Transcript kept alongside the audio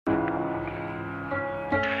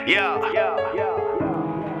Yeah.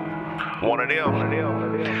 One of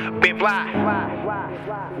them. Big Fly.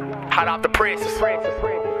 Hot off the presses.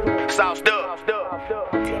 Sauced up.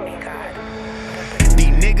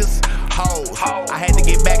 These niggas, hoes. I had to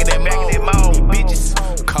get back in that mode. These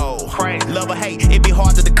bitches, cold. Love or hate, it be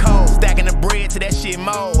hard to decode. Stacking the bread to that shit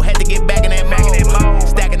mold. Had to get back in that mode.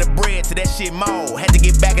 Stacking the bread to that shit mold. Had to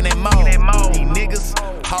get back in that mode. These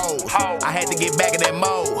niggas, hoes. I had to get back in that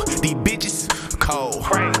mode. These bitches, cold.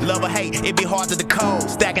 Love or hate, it be hard to decode.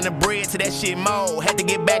 Stacking the bread to that shit mold. Had to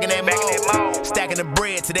get back in that mode. Stacking the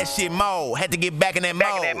bread to that shit mold. Had to get back in that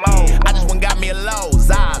mode. I just went got me a low.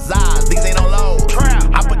 Zaz, these ain't no lows.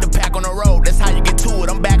 I put the pack on the road, that's how you get to it.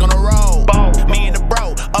 I'm back on the road. Me and the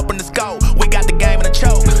bro, up in the scope. We got the game in the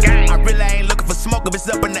choke. I really ain't looking for smoke. If it's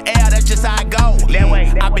up in the air, that's just how I go.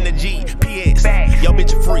 I been a G, PS. Yo,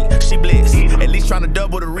 bitch a freak, she blessed. At least tryna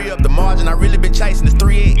double the re-up the margin. I really been chasing the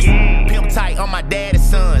 3X. Pimp tight on my daddy's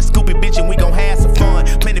son. Scoopy bitch and we gon' have some fun.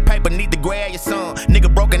 Plenty paper, need to grab your son.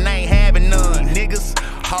 Nigga broken, I ain't having none. Niggas,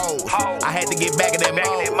 hoes. I had to get back in that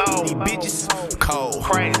mode. These bitches, cold.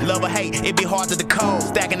 Love or hate, it be hard to decode.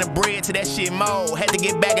 Stacking the bread to that shit mold. Had to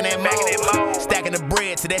get back in that mode. Stacking the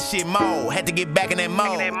bread to that shit mold. Had to get back in that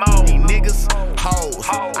mode. These niggas, hoes.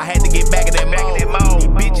 I had to get back in that mode. These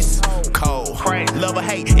bitches, cold. Love or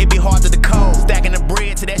hate, it be hard to decode. Stacking the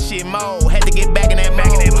bread to that shit mold. Had to get back in that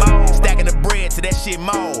mode. Stacking the bread to that shit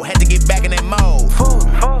mold. Had to get back in that mode.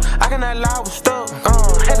 I cannot lie, I was stuck.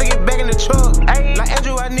 Had to get back in the truck. Like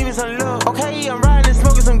Andrew, I need me some love. Okay, I'm riding and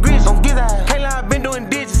smoking some grits. Don't get that. Can't lie, I been doing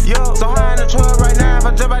ditches. So high in the truck right now. If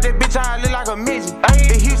I jump out that bitch, I look like a midget.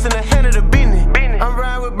 In Houston, the hand of the business. I'm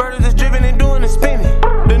riding with birds that's driven and doing the spinning.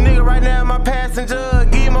 The nigga right now, my passenger,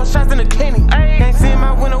 give more shots than a Kenny. Can't see in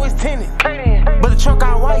my window, it's tinted. But the truck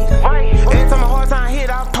got white. Every time a hard time hit,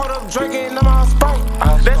 I pulled up drinking, I'm all Sprite.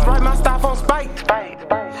 That's right, my stop on Spike.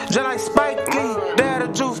 Just like Spike Lee. They had the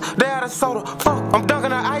juice, they had the soda. Fuck, I'm dunking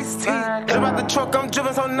the iced tea. Jump out the truck, I'm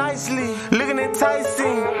driven so nicely. Looking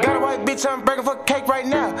enticing. Got a white bitch, I'm breaking for cake right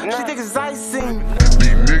now. She think it's icing.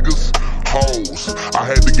 These niggas, hoes. I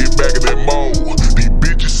had to get back in that mode. These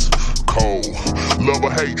bitches, cold. Love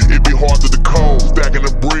or hate, it be hard to decode. Stacking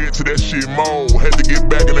the bread to that shit mold. Had to get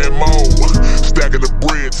back in that mode. Stacking the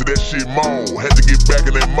bread to that shit mold. Had to get back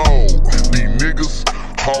in that mode. These niggas,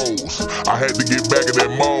 hoes. I had to get back in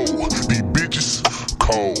that mode. These bitches,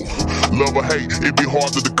 cold. Love or hate, it be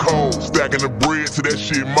hard to decode. Stacking the bread to that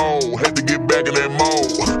shit mold. Had to get back in that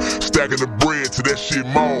mode. Stacking the bread to that shit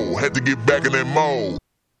mold. Had to get back in that mode.